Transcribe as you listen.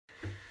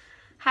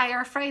Hi,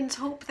 our friends,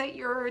 hope that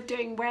you're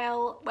doing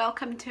well.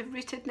 Welcome to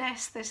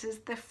Rootedness. This is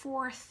the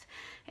fourth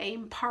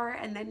part,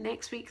 and then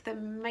next week the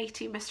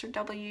mighty Mr.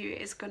 W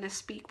is going to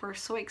speak. We're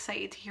so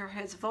excited to hear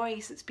his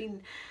voice. It's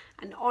been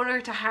an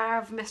honour to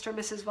have Mr. and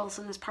Mrs.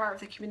 Wilson as part of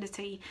the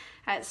community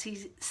at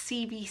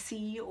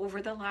CBC over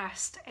the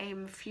last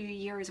few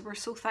years. We're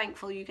so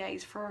thankful, you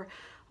guys, for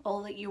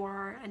all that you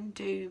are and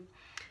do.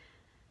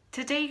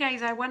 Today,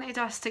 guys, I wanted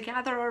us to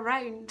gather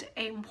around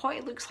what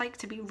it looks like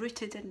to be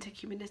rooted into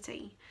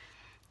community.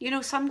 You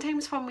know,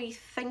 sometimes when we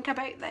think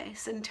about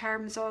this in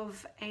terms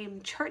of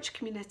church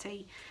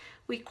community,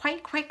 we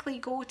quite quickly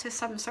go to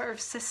some sort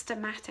of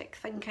systematic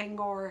thinking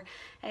or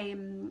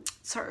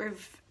sort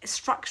of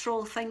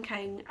structural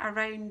thinking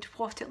around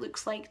what it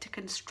looks like to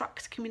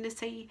construct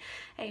community,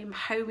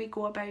 how we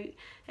go about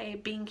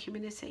being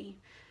community.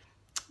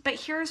 But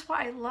here's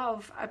what I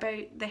love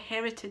about the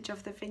heritage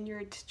of the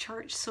Vineyard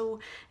Church. So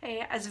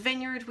as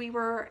Vineyard, we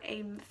were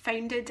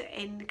founded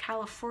in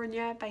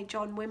California by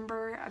John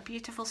Wimber, a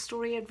beautiful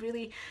story. I'd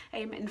really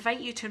invite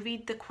you to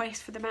read The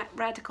Quest for the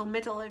Radical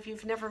Middle if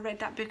you've never read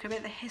that book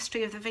about the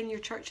history of the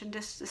Vineyard Church and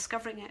just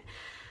discovering it.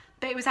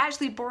 But it was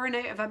actually born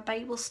out of a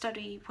Bible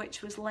study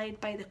which was led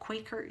by the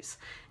Quakers,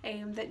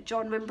 that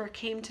John Wimber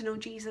came to know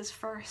Jesus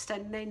first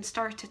and then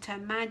started to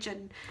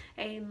imagine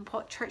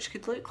what church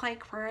could look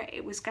like, where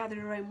it was gathered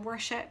around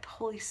worship,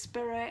 Holy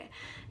Spirit,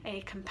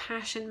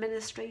 compassion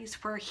ministries,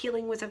 where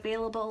healing was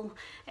available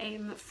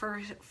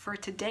for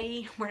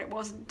today, where it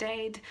wasn't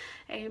dead,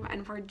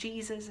 and where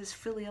Jesus is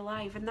fully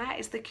alive. And that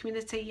is the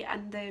community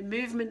and the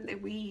movement that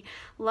we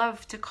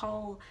love to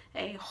call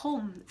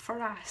home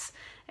for us.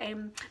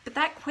 But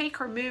that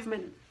Quaker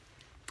movement,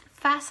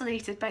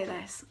 fascinated by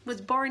this, was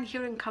born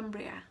here in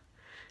Cumbria.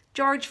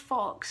 George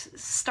Fox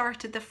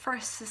started the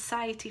first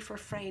Society for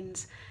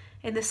Friends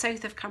in the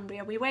south of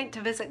Cumbria. We went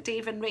to visit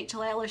Dave and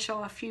Rachel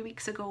Ellishaw a few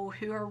weeks ago,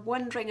 who are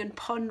wondering and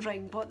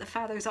pondering what the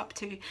Father's up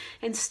to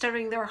and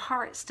stirring their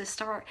hearts to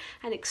start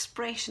an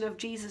expression of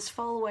Jesus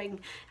following,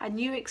 a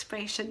new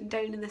expression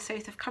down in the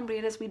south of Cumbria.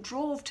 And as we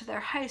drove to their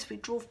house, we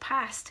drove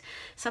past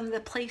some of the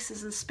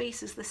places and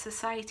spaces the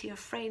Society of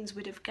Friends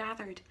would have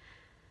gathered.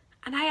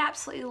 And I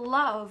absolutely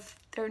love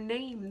their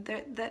name,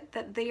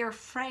 that they are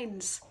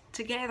friends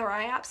together.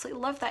 I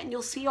absolutely love that. And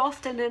you'll see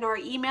often in our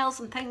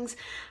emails and things,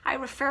 I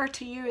refer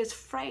to you as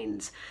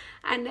friends.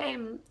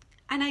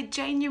 And I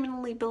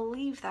genuinely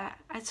believe that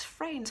as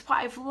friends. What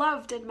I've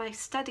loved in my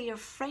study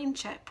of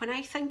friendship, when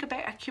I think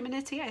about a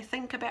community, I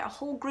think about a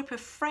whole group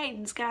of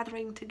friends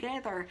gathering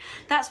together.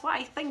 That's what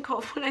I think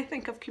of when I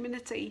think of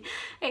community.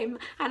 And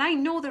I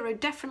know there are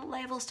different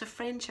levels to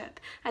friendship.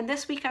 And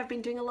this week I've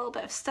been doing a little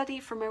bit of study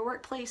for my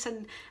workplace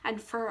and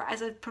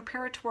as I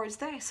prepare towards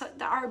this,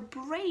 that our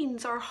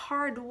brains are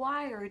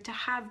hardwired to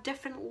have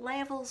different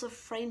levels of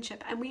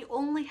friendship, and we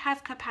only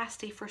have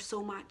capacity for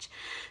so much.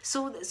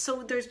 So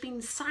there's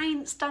been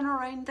science done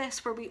around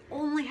this where we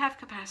only have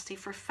capacity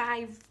for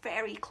 5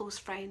 very close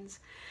friends.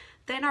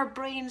 Then our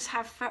brains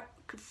have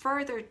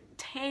further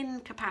 10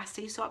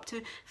 capacity, so up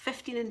to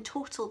 15 in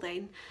total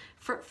then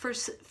for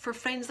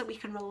friends that we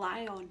can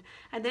rely on.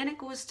 And then it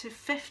goes to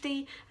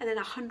 50 and then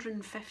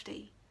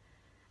 150.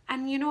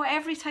 And you know,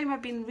 every time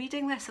I've been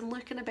reading this and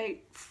looking about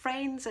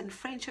friends and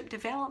friendship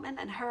development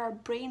and how our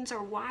brains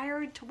are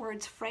wired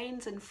towards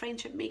friends and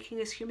friendship making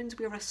as humans,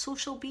 we're a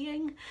social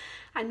being.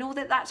 I know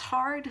that that's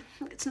hard,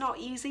 it's not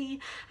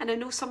easy, and I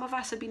know some of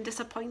us have been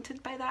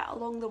disappointed by that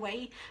along the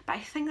way, but I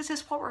think this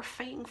is what we're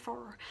fighting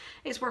for,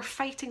 is we're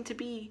fighting to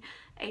be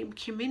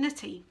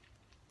community,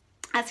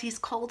 as he's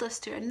called us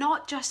to, and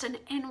not just an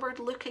inward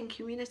looking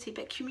community,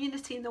 but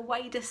community in the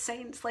widest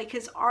sense, like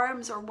his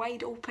arms are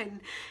wide open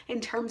in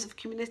terms of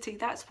community.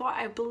 That's what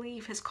I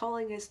believe his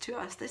calling is to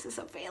us. This is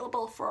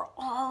available for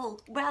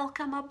all.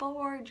 Welcome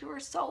aboard,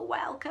 you're so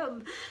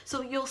welcome.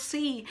 So you'll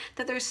see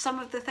that there's some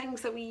of the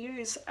things that we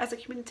use as a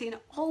community and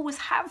always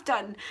have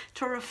done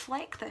to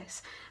reflect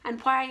this,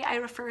 and why I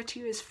refer to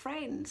you as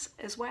friends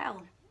as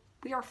well.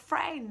 We are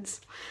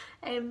friends.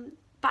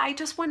 But I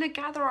just want to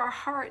gather our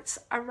hearts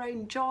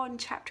around John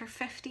chapter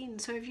 15.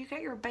 So if you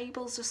get your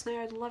Bibles just now,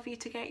 I'd love you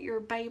to get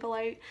your Bible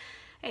out.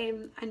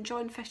 And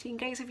John 15.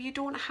 Guys, if you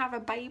don't have a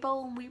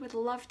Bible, we would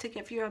love to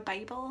give you a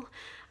Bible.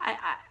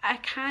 I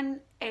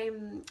can't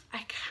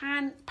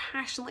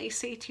passionately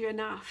say to you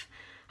enough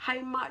how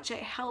much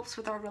it helps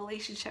with our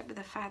relationship with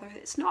the Father.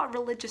 It's not a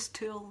religious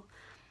tool.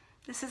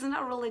 This isn't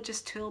a religious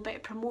tool, but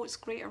it promotes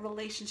greater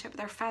relationship with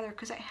our Father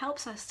because it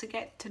helps us to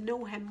get to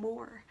know him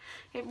more.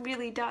 It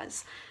really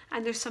does.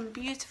 And there's some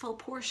beautiful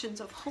portions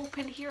of hope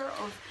in here,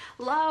 of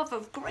love,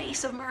 of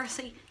grace, of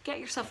mercy. Get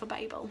yourself a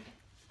Bible,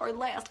 or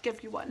let us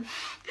give you one.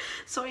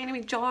 So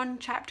anyway, John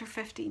chapter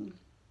 15.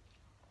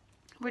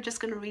 We're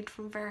just going to read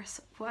from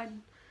verse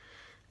 1.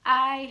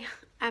 I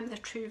am the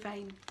true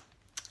vine,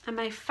 and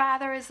my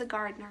Father is the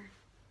gardener.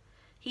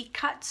 He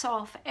cuts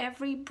off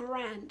every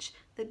branch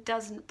that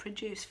doesn't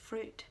produce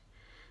fruit,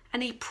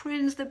 and he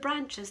prunes the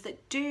branches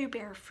that do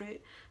bear fruit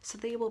so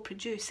they will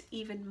produce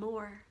even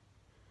more.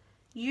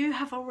 You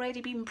have already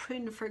been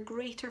pruned for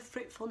greater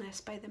fruitfulness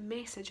by the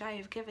message I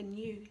have given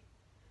you.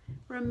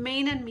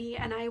 Remain in me,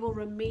 and I will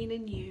remain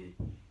in you.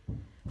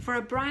 For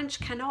a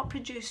branch cannot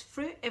produce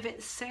fruit if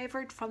it's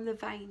severed from the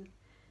vine,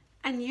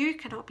 and you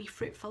cannot be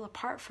fruitful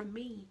apart from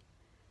me.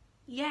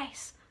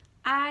 Yes,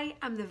 I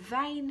am the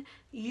vine,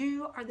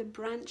 you are the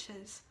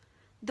branches.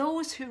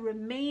 Those who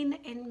remain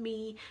in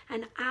me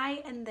and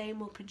I in them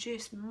will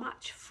produce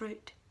much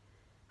fruit.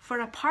 For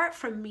apart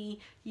from me,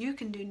 you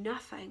can do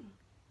nothing.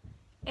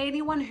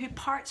 Anyone who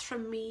parts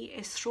from me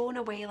is thrown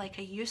away like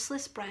a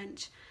useless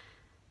branch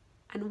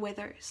and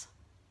withers.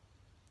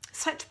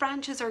 Such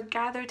branches are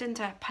gathered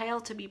into a pile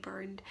to be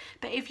burned.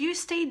 But if you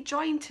stay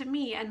joined to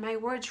me and my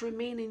words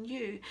remain in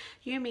you,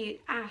 you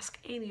may ask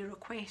any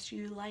request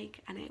you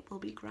like and it will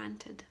be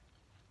granted.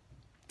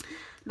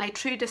 My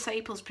true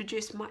disciples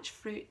produce much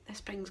fruit. This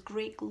brings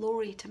great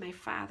glory to my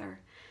Father.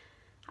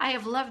 I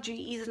have loved you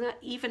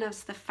even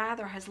as the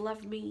Father has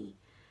loved me.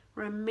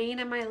 Remain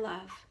in my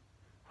love.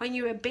 When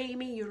you obey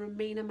me, you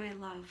remain in my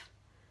love,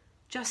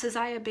 just as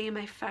I obey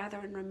my Father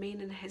and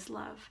remain in his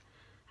love.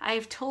 I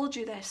have told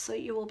you this so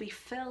that you will be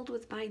filled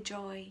with my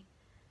joy.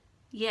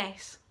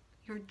 Yes,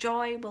 your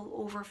joy will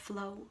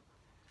overflow.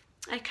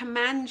 I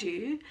command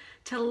you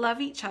to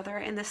love each other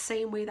in the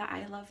same way that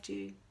I loved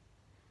you.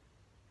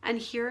 And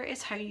here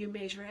is how you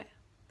measure it.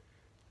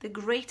 The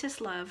greatest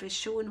love is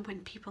shown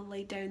when people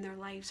lay down their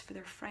lives for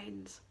their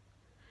friends.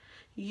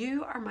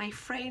 You are my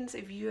friends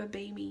if you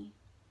obey me.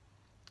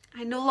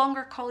 I no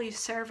longer call you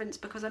servants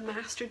because a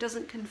master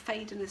doesn't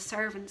confide in his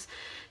servants.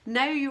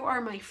 Now you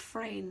are my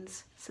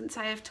friends, since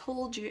I have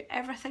told you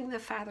everything the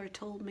Father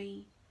told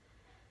me.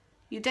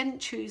 You didn't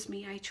choose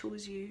me, I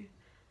chose you.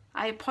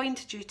 I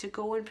appointed you to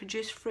go and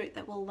produce fruit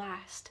that will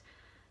last,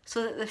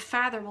 so that the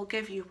Father will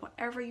give you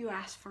whatever you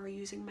ask for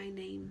using my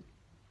name.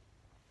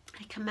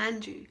 I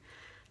command you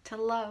to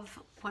love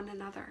one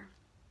another.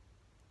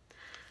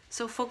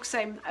 So folks,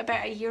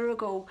 about a year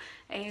ago,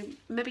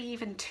 maybe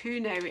even 2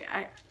 now,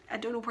 I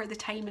don't know where the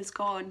time has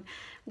gone,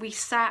 we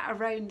sat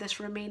around this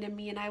Remain in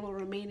Me and I Will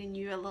Remain in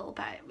You a little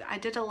bit. I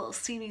did a little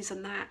series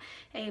on that,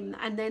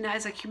 and then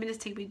as a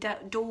community we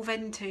dove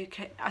into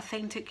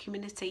authentic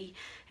community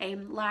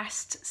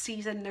last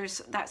season.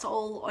 That's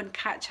all on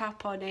catch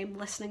up on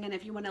listening, and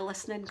if you want to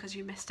listen in because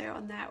you missed out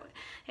on that,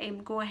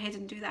 go ahead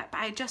and do that. But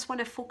I just want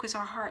to focus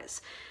our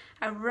hearts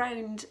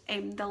around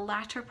the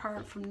latter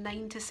part from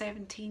 9 to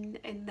 17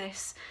 in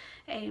this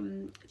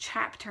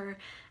chapter,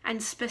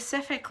 and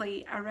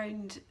specifically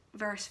around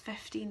verse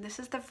 15. This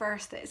is the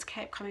verse that has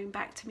kept coming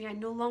back to me. I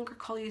no longer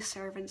call you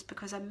servants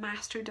because a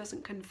master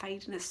doesn't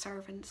confide in his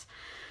servants.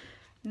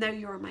 Now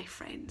you're my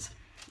friends.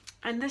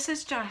 And this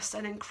is just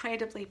an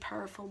incredibly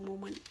powerful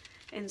moment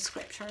in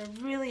scripture,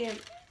 really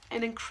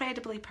an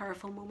incredibly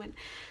powerful moment.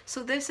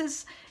 So this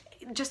is,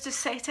 just to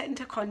set it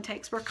into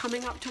context, we're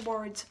coming up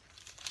towards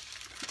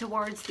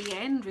the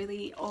end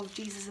really of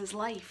Jesus's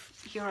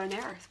life here on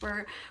earth.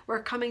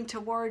 We're coming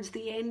towards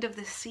the end of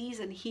the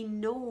season. He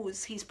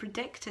knows, he's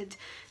predicted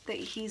that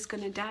he's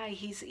going to die.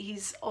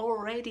 He's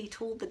already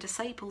told the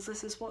disciples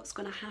this is what's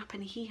going to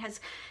happen. He has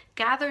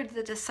gathered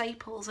the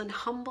disciples and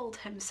humbled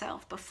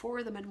himself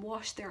before them and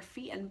washed their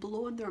feet and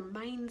blown their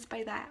minds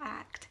by that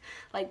act,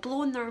 like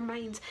blown their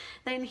minds.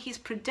 Then he's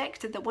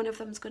predicted that one of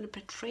them is going to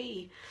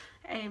betray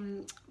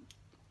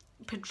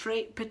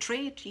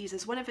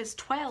Jesus. One of his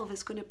 12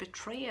 is going to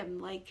betray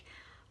him. Like,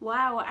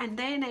 wow. And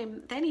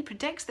then he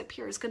predicts that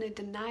Peter is going to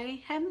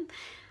deny him,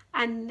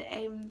 and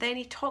then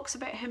he talks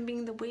about him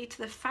being the way to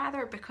the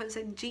Father, because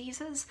in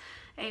Jesus,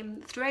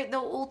 throughout the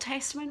Old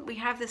Testament, we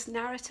have this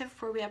narrative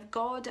where we have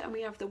God and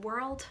we have the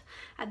world,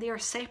 and they are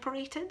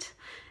separated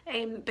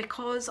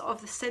because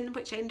of the sin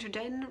which entered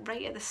in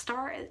right at the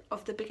start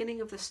of the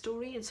beginning of the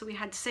story. And so we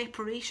had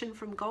separation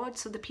from God.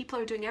 So the people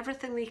are doing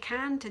everything they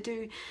can to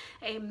do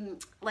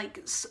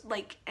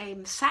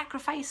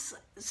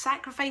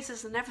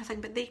sacrifices and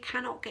everything, but they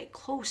cannot get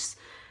close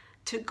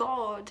to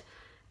God.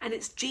 And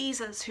it's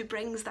Jesus who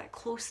brings that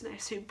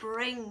closeness, through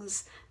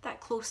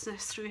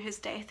his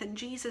death. And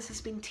Jesus has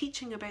been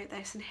teaching about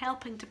this and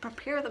helping to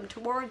prepare them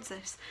towards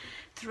this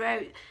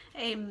throughout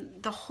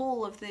the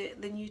whole of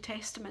the New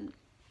Testament,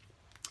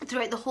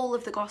 throughout the whole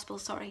of the Gospel,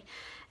 sorry.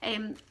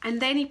 And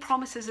then he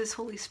promises his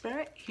Holy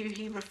Spirit, who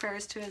he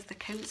refers to as the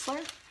Counselor,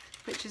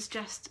 which is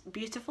just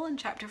beautiful in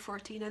chapter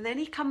 14. And then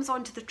he comes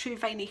on to the true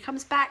vine. He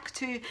comes back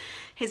to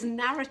his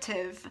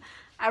narrative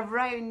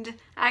around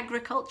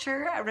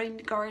agriculture,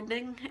 around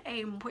gardening,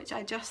 which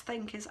I just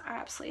think is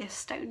absolutely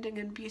astounding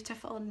and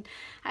beautiful,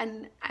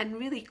 and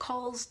really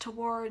calls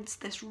towards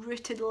this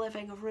rooted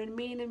living of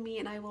remain in me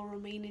and I will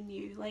remain in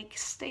you. Like,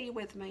 stay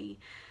with me.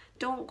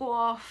 Don't go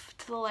off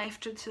to the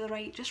left or to the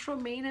right. Just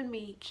remain in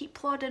me. Keep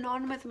plodding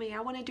on with me. I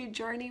want to do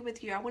journey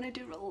with you. I want to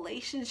do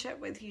relationship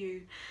with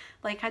you.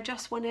 Like,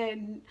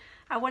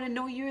 I want to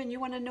know you and you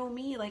want to know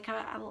me. Like,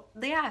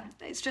 yeah,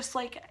 it's just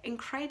like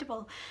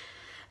incredible.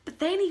 But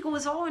then he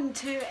goes on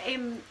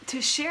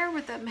to share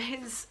with them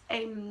his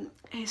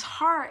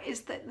heart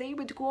is that they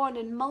would go on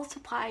and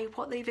multiply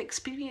what they've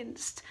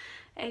experienced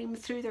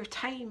through their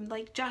time,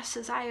 like, just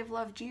as I have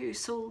loved you,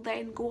 so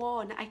then go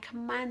on, I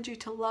command you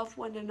to love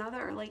one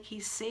another. Like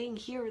he's saying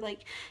here,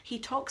 like he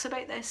talks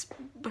about this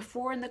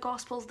before in the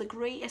Gospels, the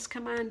greatest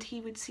command he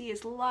would see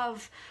is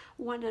love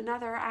one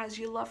another as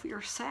you love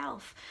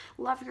yourself,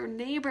 love your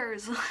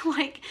neighbors.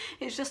 Like,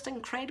 it's just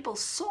incredible,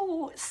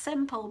 so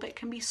simple, but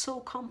can be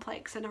so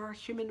complex in our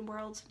human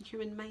worlds and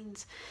human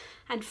minds.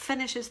 And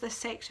finishes this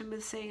section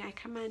with saying, I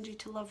command you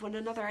to love one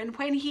another. And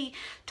when he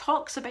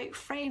talks about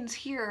friends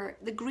here,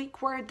 the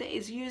Greek word that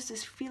is used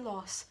is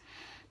philos.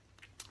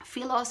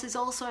 Philos is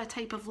also a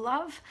type of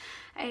love.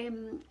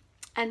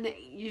 And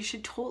you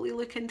should totally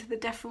look into the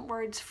different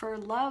words for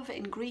love.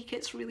 In Greek,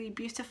 it's really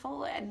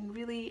beautiful and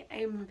really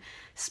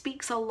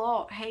speaks a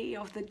lot, hey,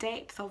 of the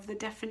depth of the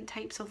different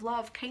types of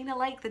love, kind of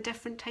like the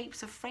different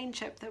types of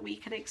friendship that we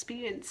can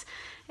experience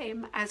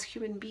as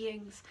human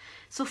beings.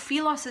 So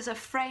philos is a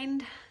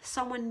friend,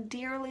 someone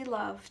dearly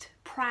loved,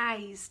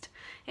 prized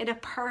in a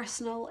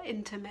personal,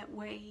 intimate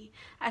way,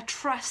 a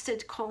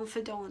trusted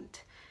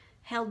confidant,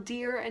 held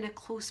dear in a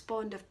close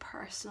bond of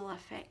personal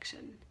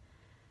affection.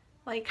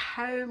 Like,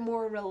 how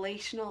more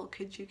relational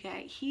could you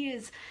get? He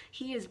is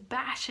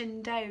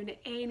bashing down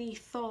any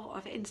thought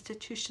of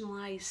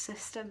institutionalized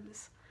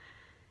systems.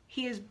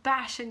 He is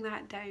bashing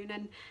that down.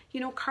 And,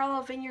 you know,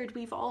 Carlisle Vineyard,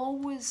 we've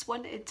always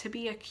wanted to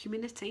be a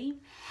community,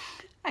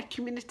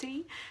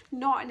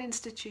 not an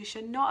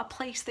institution, not a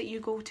place that you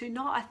go to,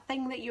 not a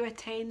thing that you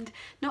attend,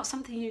 not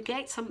something you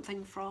get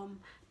something from,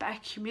 but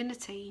a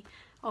community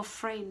of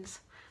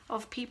friends,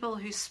 of people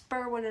who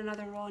spur one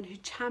another on, who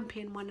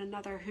champion one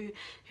another,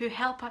 who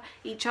help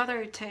each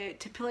other to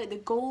pull out the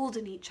gold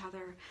in each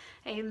other.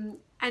 And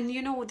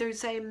you know,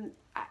 there's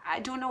I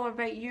don't know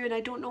about you, and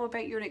I don't know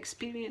about your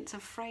experience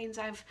of friends.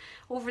 I've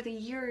over the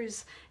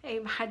years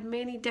had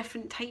many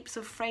different types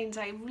of friends.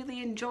 I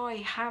really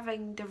enjoy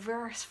having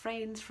diverse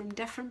friends from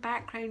different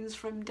backgrounds,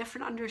 from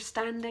different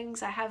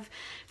understandings. I have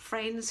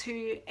friends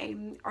who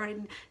are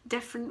in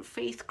different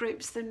faith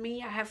groups than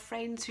me. I have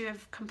friends who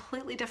have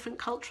completely different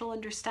cultural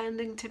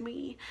understanding to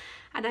me.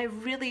 And I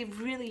really,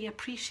 really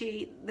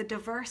appreciate the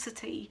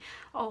diversity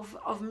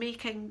of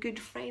making good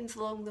friends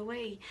along the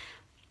way.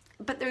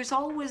 But there's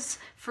always,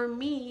 for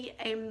me,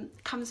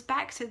 comes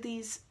back to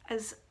these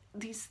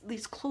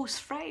close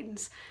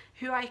friends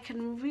who I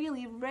can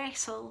really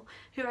wrestle,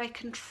 who I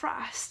can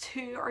trust,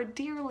 who are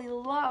dearly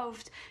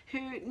loved,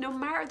 who, no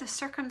matter the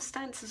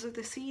circumstances or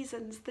the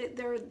seasons,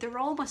 they're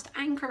almost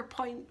anchor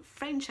point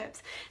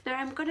friendships. Now,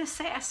 I'm going to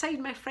set aside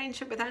my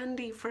friendship with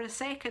Andy for a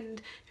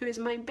second, who is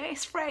my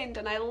best friend,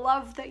 and I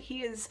love that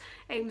he is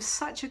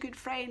such a good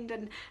friend.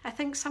 And I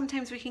think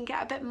sometimes we can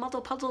get a bit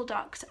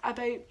muddle-puddle-ducked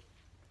about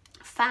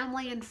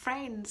family and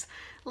friends.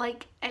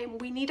 Like,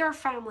 we need our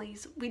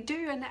families, we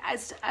do, and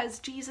as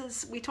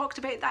Jesus, we talked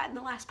about that in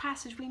the last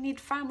passage, we need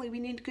family, we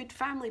need good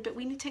family, but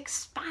we need to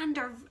expand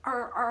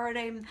our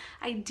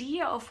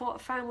idea of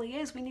what family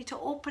is. We need to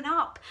open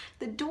up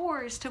the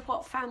doors to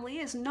what family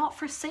is, not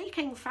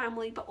forsaking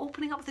family, but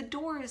opening up the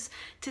doors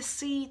to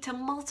see, to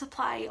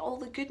multiply all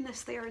the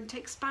goodness there and to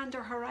expand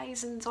our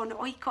horizons on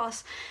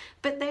oikos.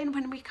 But then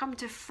when we come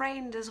to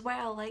friend as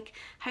well, like,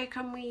 how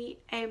can we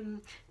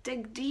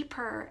dig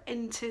deeper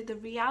into the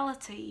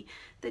reality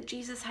that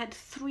Jesus had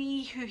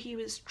three who he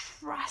was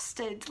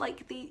trusted,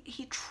 like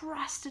he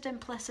trusted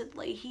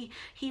implicitly.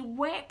 He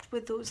wept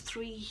with those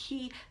three.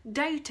 He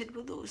doubted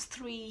with those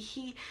three.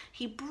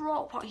 He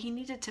brought what he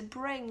needed to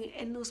bring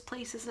in those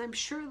places, and I'm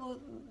sure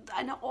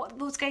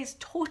those guys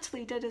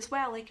totally did as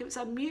well. Like, it was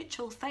a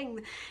mutual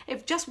thing.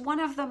 If just one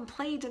of them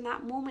played in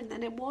that moment,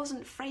 then it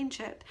wasn't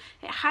friendship.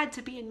 It had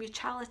to be in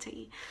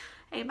mutuality.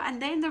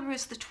 And then there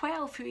was the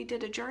 12 who he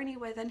did a journey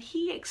with, and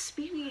he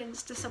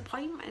experienced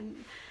disappointment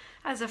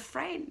as a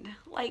friend.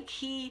 Like,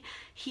 he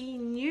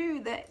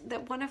knew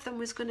that one of them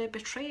was going to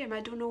betray him. I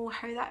don't know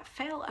how that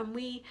felt, and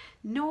we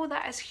know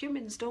that as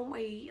humans, don't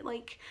we?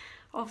 Like,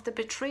 of the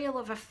betrayal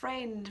of a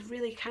friend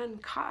really can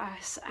cut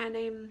us.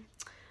 And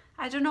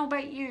I don't know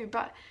about you,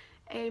 but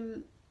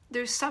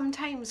there's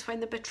sometimes when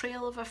the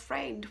betrayal of a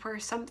friend, where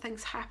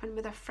something's happened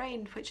with a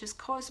friend which has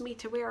caused me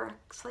to wear a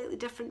slightly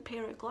different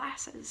pair of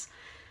glasses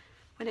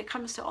when it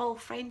comes to all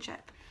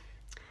friendship.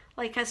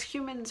 Like, as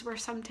humans, we're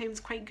sometimes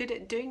quite good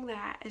at doing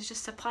that, is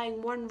just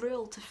applying one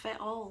rule to fit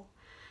all,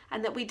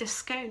 and that we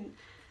discount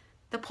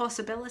the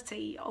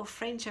possibility of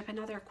friendship in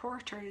other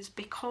quarters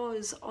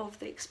because of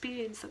the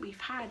experience that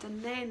we've had.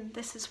 And then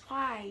this is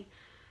why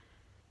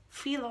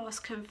philos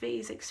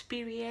conveys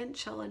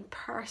experiential and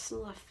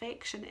personal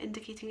affection,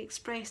 indicating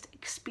expressed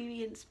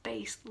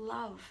experience-based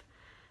love.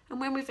 And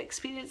when we've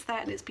experienced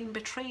that and it's been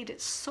betrayed,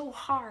 it's so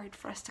hard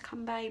for us to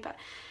come by. But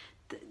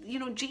you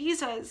know,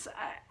 Jesus,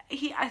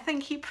 I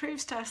think he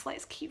proves to us,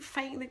 let's keep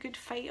fighting the good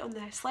fight on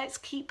this. Let's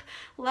keep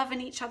loving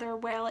each other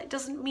well. It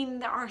doesn't mean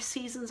that our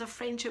seasons of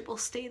friendship will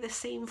stay the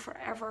same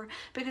forever,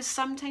 because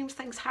sometimes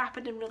things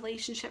happen in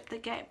relationship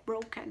that get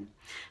broken.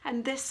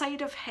 And this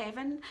side of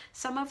heaven,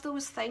 some of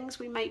those things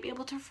we might be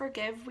able to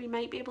forgive, we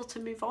might be able to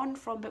move on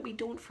from, but we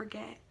don't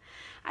forget.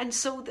 And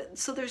so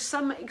there's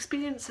some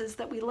experiences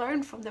that we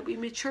learn from, that we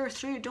mature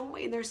through, don't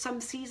we? And there's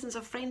some seasons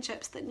of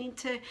friendships that need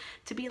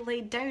to be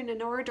laid down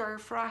in order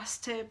for us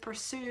to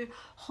pursue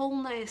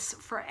wholeness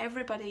for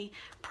everybody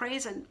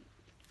present.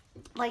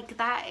 Like,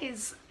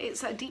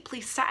 it's a deeply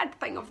sad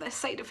thing of this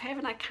side of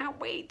heaven. I can't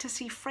wait to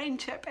see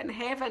friendship in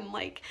heaven.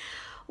 Like,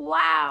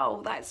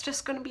 wow, that's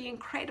just going to be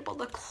incredible.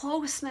 The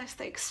closeness,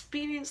 the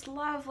experienced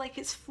love, like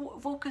it's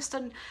focused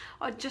on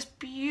just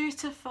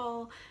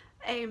beautiful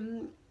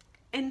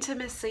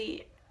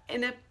intimacy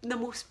in the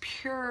most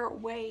pure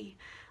way,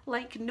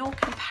 like no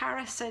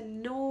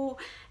comparison, no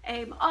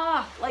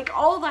like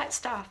all that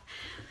stuff.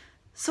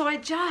 So I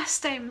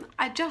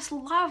just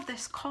love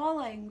this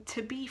calling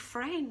to be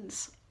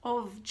friends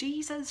of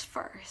Jesus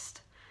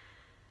first,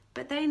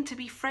 but then to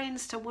be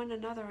friends to one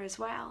another as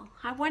well.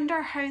 I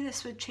wonder how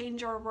this would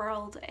change our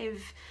world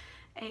if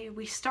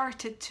we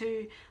started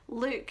to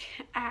look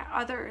at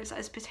others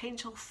as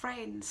potential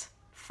friends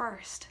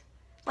first.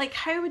 Like,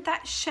 how would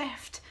that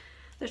shift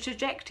the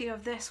trajectory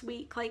of this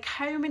week? Like,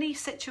 how many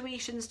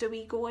situations do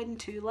we go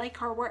into,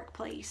 like our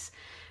workplace,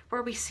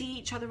 where we see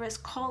each other as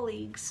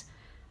colleagues,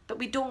 but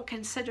we don't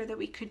consider that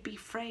we could be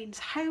friends?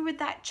 How would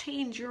that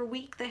change your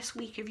week this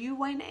week if you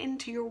went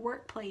into your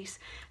workplace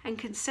and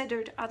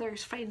considered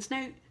others friends?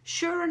 Now,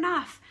 sure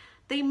enough,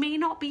 they may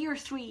not be your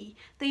 3,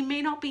 they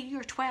may not be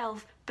your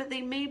 12, but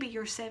they may be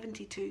your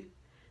 72.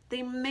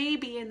 They may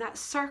be in that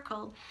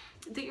circle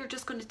that you're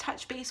just going to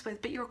touch base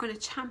with, but you're going to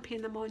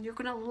champion them on. You're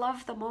going to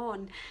love them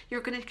on.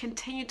 You're going to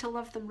continue to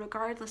love them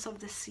regardless of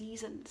the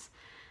seasons.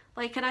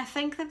 Like, and I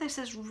think that this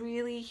is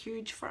really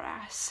huge for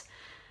us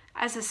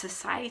as a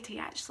society,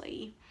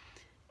 actually,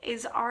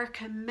 is our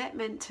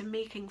commitment to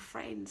making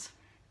friends.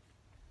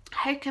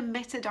 How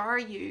committed are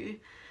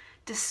you,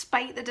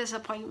 despite the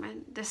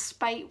disappointment,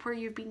 despite where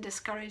you've been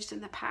discouraged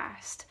in the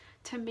past,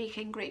 to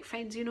making great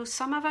friends? You know,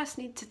 some of us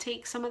need to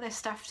take some of this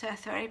stuff to a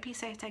therapy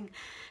setting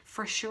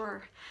for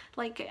sure.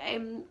 Like,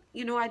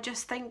 you know, I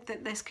just think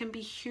that this can be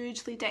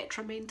hugely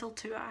detrimental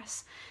to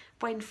us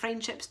when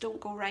friendships don't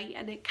go right,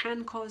 and it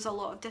can cause a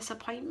lot of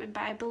disappointment.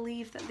 But I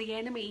believe that the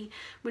enemy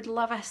would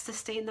love us to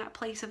stay in that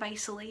place of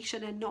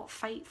isolation and not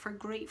fight for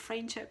great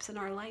friendships in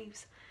our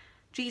lives.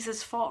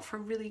 Jesus fought for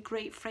really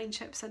great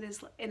friendships in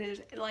his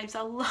lives.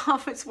 I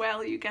love as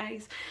well, you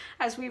guys,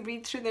 as we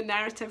read through the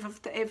narrative of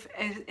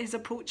his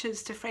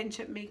approaches to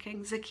friendship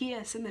making.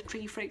 Zacchaeus in the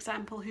tree, for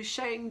example, who's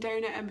shouting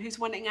down at him, who's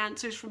wanting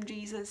answers from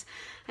Jesus,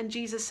 and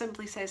Jesus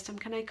simply says to him,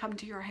 "Can I come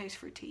to your house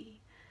for tea?"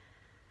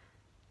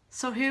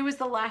 So who was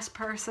the last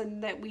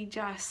person that we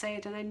just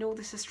said? And I know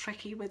this is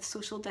tricky with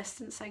social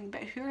distancing,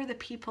 but who are the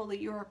people that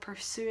you're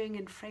pursuing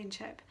in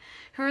friendship?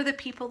 Who are the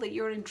people that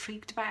you're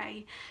intrigued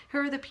by? Who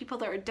are the people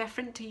that are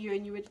different to you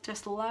and you would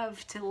just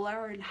love to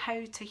learn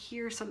how to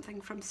hear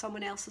something from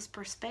someone else's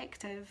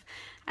perspective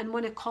and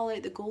want to call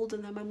out the gold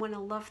in them and want to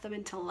love them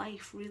into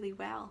life really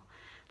well?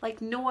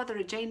 Like, no other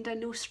agenda,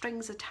 no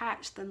strings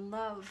attached than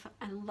love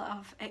and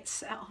love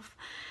itself.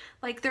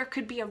 Like, there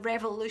could be a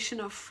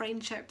revolution of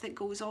friendship that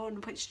goes on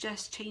which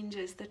just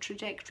changes the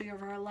trajectory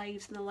of our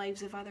lives and the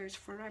lives of others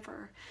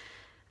forever.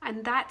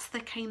 And that's the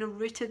kind of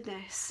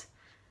rootedness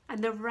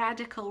and the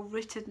radical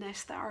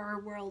rootedness that our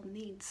world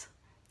needs,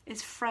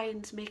 is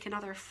friends making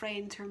other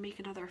friends who are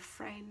making other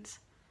friends.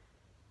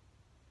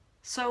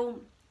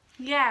 So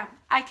yeah,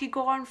 I could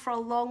go on for a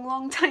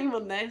long time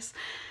on this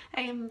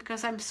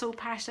because I'm so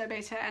passionate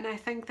about it, and I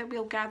think that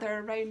we'll gather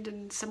around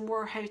in some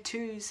more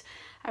how-tos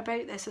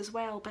about this as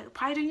well. But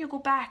why don't you go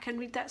back and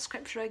read that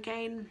scripture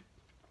again?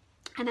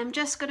 And I'm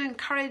just going to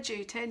encourage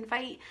you to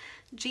invite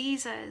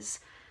Jesus.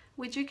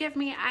 Would you give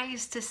me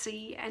eyes to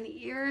see and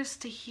ears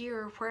to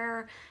hear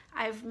where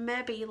I've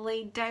maybe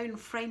laid down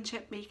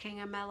friendship making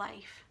in my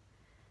life?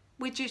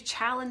 Would you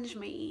challenge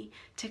me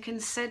to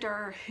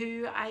consider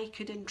who I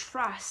could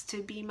entrust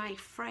to be my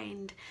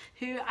friend,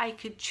 who I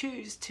could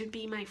choose to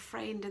be my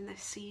friend in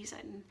this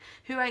season,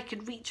 who I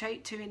could reach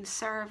out to and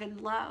serve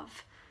and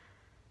love?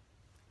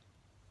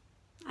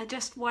 I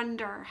just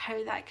wonder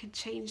how that could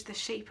change the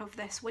shape of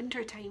this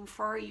winter time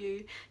for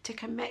you, to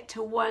commit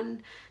to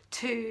 1,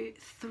 2,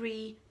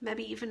 3,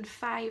 maybe even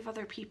 5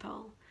 other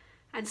people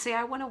and say,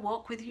 I want to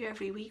walk with you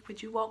every week.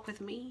 Would you walk with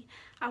me?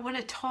 I want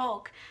to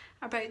talk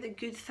about the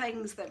good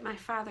things that my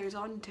Father's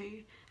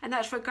onto. And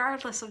that's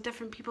regardless of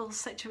different people's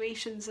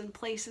situations and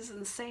places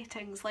and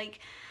settings. Like,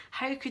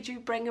 how could you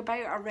bring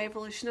about a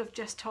revolution of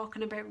just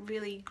talking about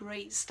really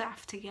great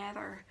stuff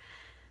together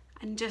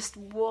and just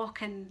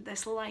walking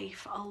this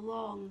life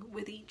along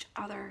with each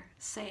other,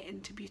 set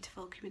into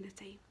beautiful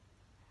community?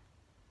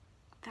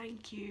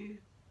 Thank you.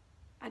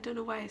 I don't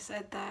know why I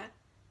said that.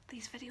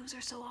 These videos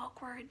are so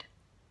awkward.